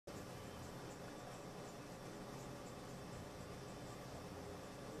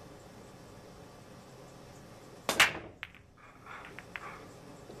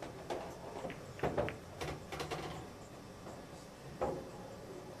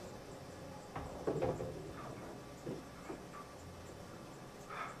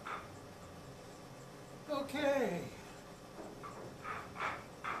Okay.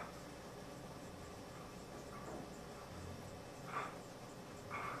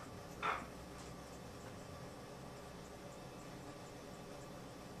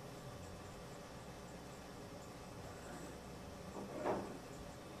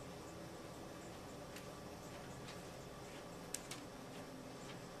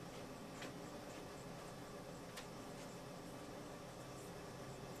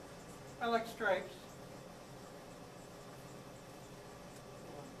 I like stripes.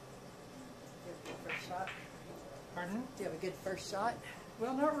 Do you have a good first shot? Pardon? Do you have a good first shot?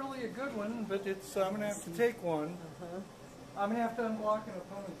 Well, not really a good one, but it's. I'm gonna have to take one. I'm gonna have to unblock an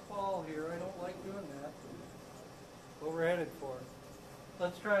opponent's ball here. I don't like doing that. What we're headed for.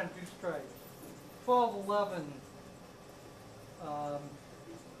 Let's try and do stripes. 12, 11.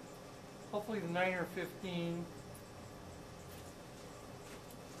 Hopefully the 9 or 15.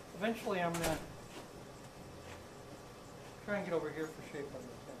 Eventually I'm gonna try and get over here for shape on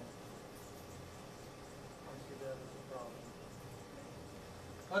this hand. I see that as a problem.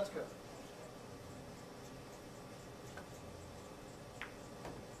 Let's go.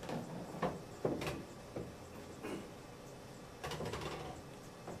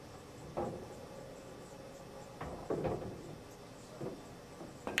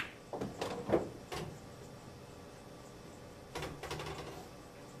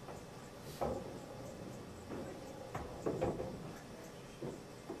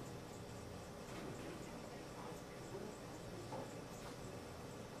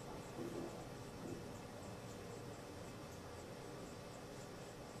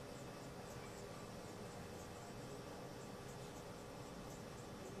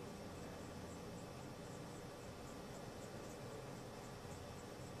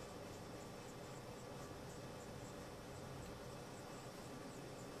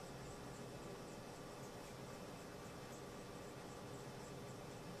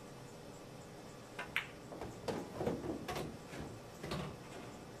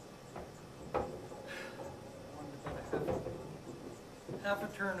 Half a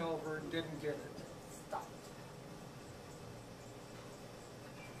turnover and didn't get it. Stopped.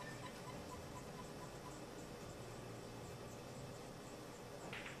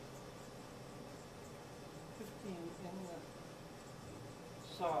 In the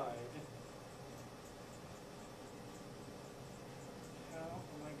side. How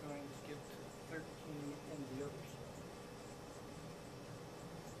am I going to get to 13 in the other side?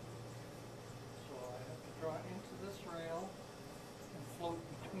 So I have to draw into this rail and float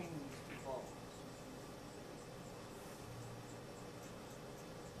between these two balls.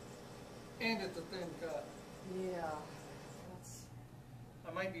 And it's a thin cut. Yeah. That's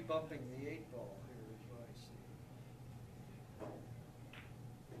I might be bumping the 8 ball here is what I see.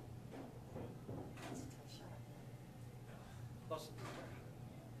 a tough shot. Plus it's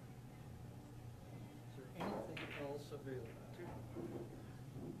Is there anything else available?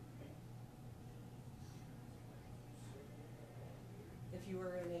 If you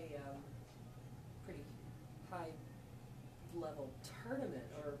were in a pretty high level tournament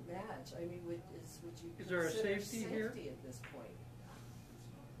or match, I mean, would you Is there a consider safety here? safety at this point?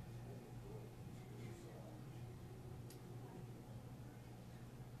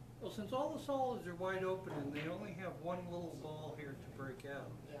 Well, since all the solids are wide open and they only have one little ball here to break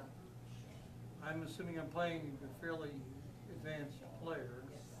out, Yeah. I'm assuming I'm playing a fairly advanced player.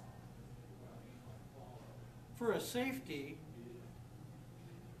 Yes. For a safety,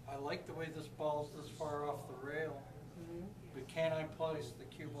 I like the way this ball's this far off the rail, but can I place the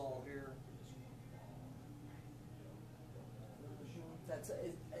cue ball here?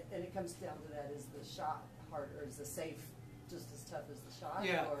 And it comes down to that: is the shot hard, or is the safe just as tough as the shot?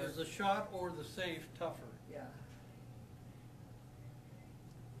 Yeah, or? is the shot or the safe tougher? Yeah.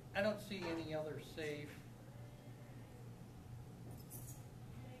 I don't see any other safe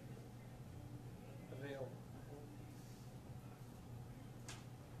available.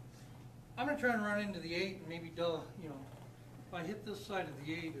 I'm going to try and run into the 8 and maybe, if I hit this side of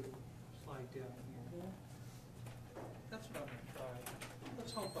the 8, it'll slide down here. That's what I'm going to try.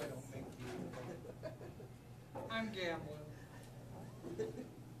 Let's hope I don't make the 8. I'm gambling.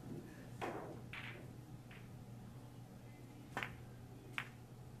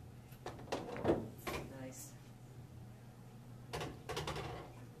 Nice.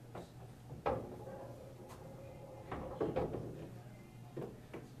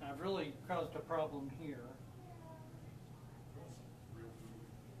 I've really caused a problem here.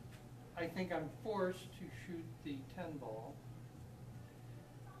 I think I'm forced to shoot the 10 ball.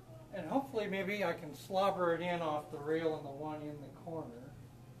 And hopefully maybe I can slobber it in off the rail and the one in the corner.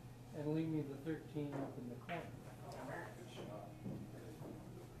 and leave me the 13 up in the corner.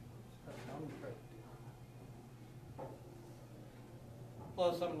 That's what I'm trying to do.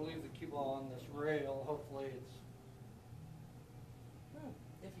 Plus, I'm going to leave the cue ball on this rail. Hopefully, it's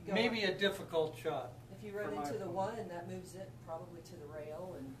If you go maybe a difficult shot. if you run for my into the opponent. 1, that moves it probably to the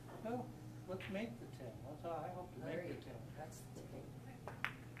rail, and No, let's make the 10. That's how I hope to there make you the 10. That's the 10.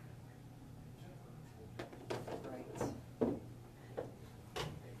 Right.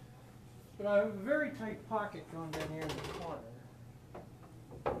 But I have a very tight pocket going down here in the corner.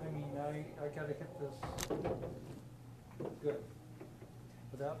 I mean, I got to hit this good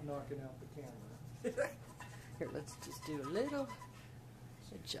without knocking out the camera. Here, let's just do a little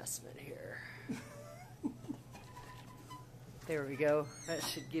adjustment here. There we go. That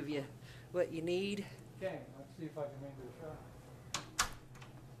should give you what you need. Okay, let's see if I can make this shot.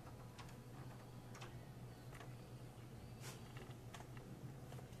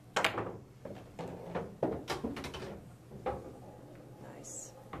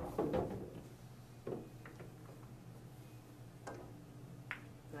 Nice.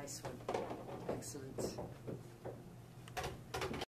 Nice one. Excellent.